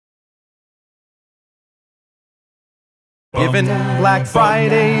Given Black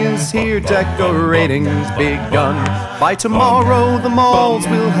Friday is here, decorating's begun. By tomorrow the malls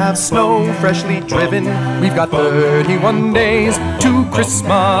will have snow freshly driven. We've got 31 days to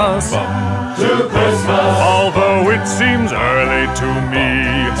Christmas. To Christmas. Although it seems early to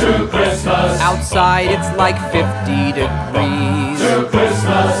me. To Christmas. Outside it's like 50 degrees. To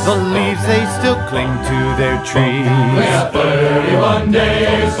Christmas. The leaves, they still cling to their trees. We got 31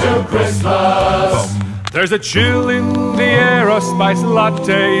 days to Christmas. There's a chill in the air, a spice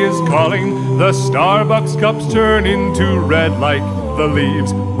latte is calling. The Starbucks cups turn into red like the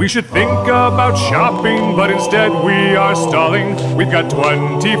leaves. We should think about shopping, but instead we are stalling. We've got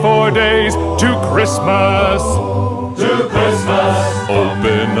 24 days to Christmas. To Christmas.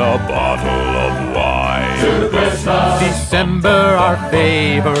 Open a bottle of wine. To Christmas. December, our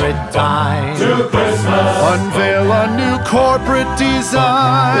favorite time. To Christmas. Unveil a new corporate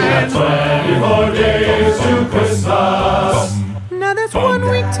design. We got 24 days to Christmas. Now there's 1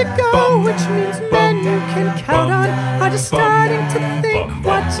 week to go, which means men you can count on are just starting to think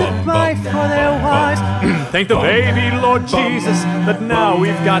what to buy for their wives. Thank the baby Lord Jesus that now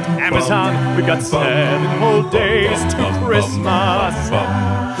we've got Amazon. We've got 7 whole days to Christmas.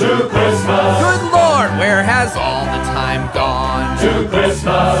 To Christmas. Good Lord, where has all the time gone? To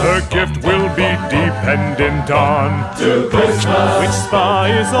Christmas. The gift will be dependent on To Christmas. which spa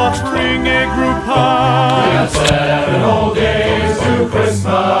is offering a We Groupon. got 7 whole days to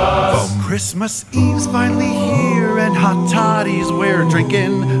Christmas. Christmas Eve's finally here, and hot toddies we're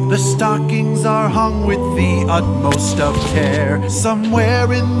drinking. The stockings are hung with the utmost of care.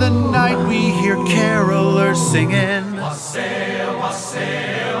 Somewhere in the night we hear carolers singing. Wassail,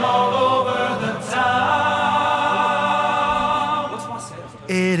 wassail all over the town. What's wassail?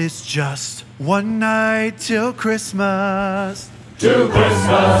 It is just one night till Christmas. To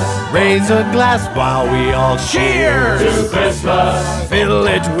Christmas. Raise a glass while we all cheers. To Christmas. Fill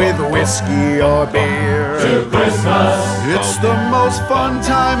it with whiskey or beer. To Christmas. It's the most fun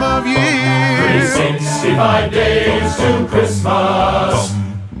time of year. 365 days to Christmas.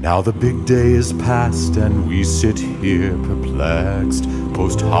 Now the big day is past and we sit here perplexed.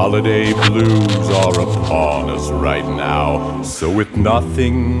 Post-holiday blues are upon us right now. So with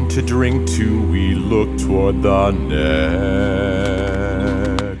nothing to drink to, we look toward the next.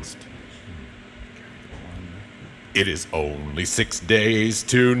 It is only 6 days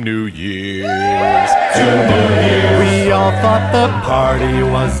to New Year's. We all thought the party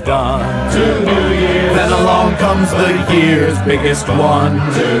was done. To New Year's. Then along comes the year's biggest one.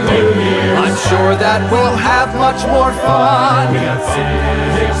 To New Year's. I'm sure that we'll have much more fun. We got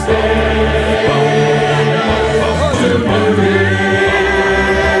 6 days to New Year's.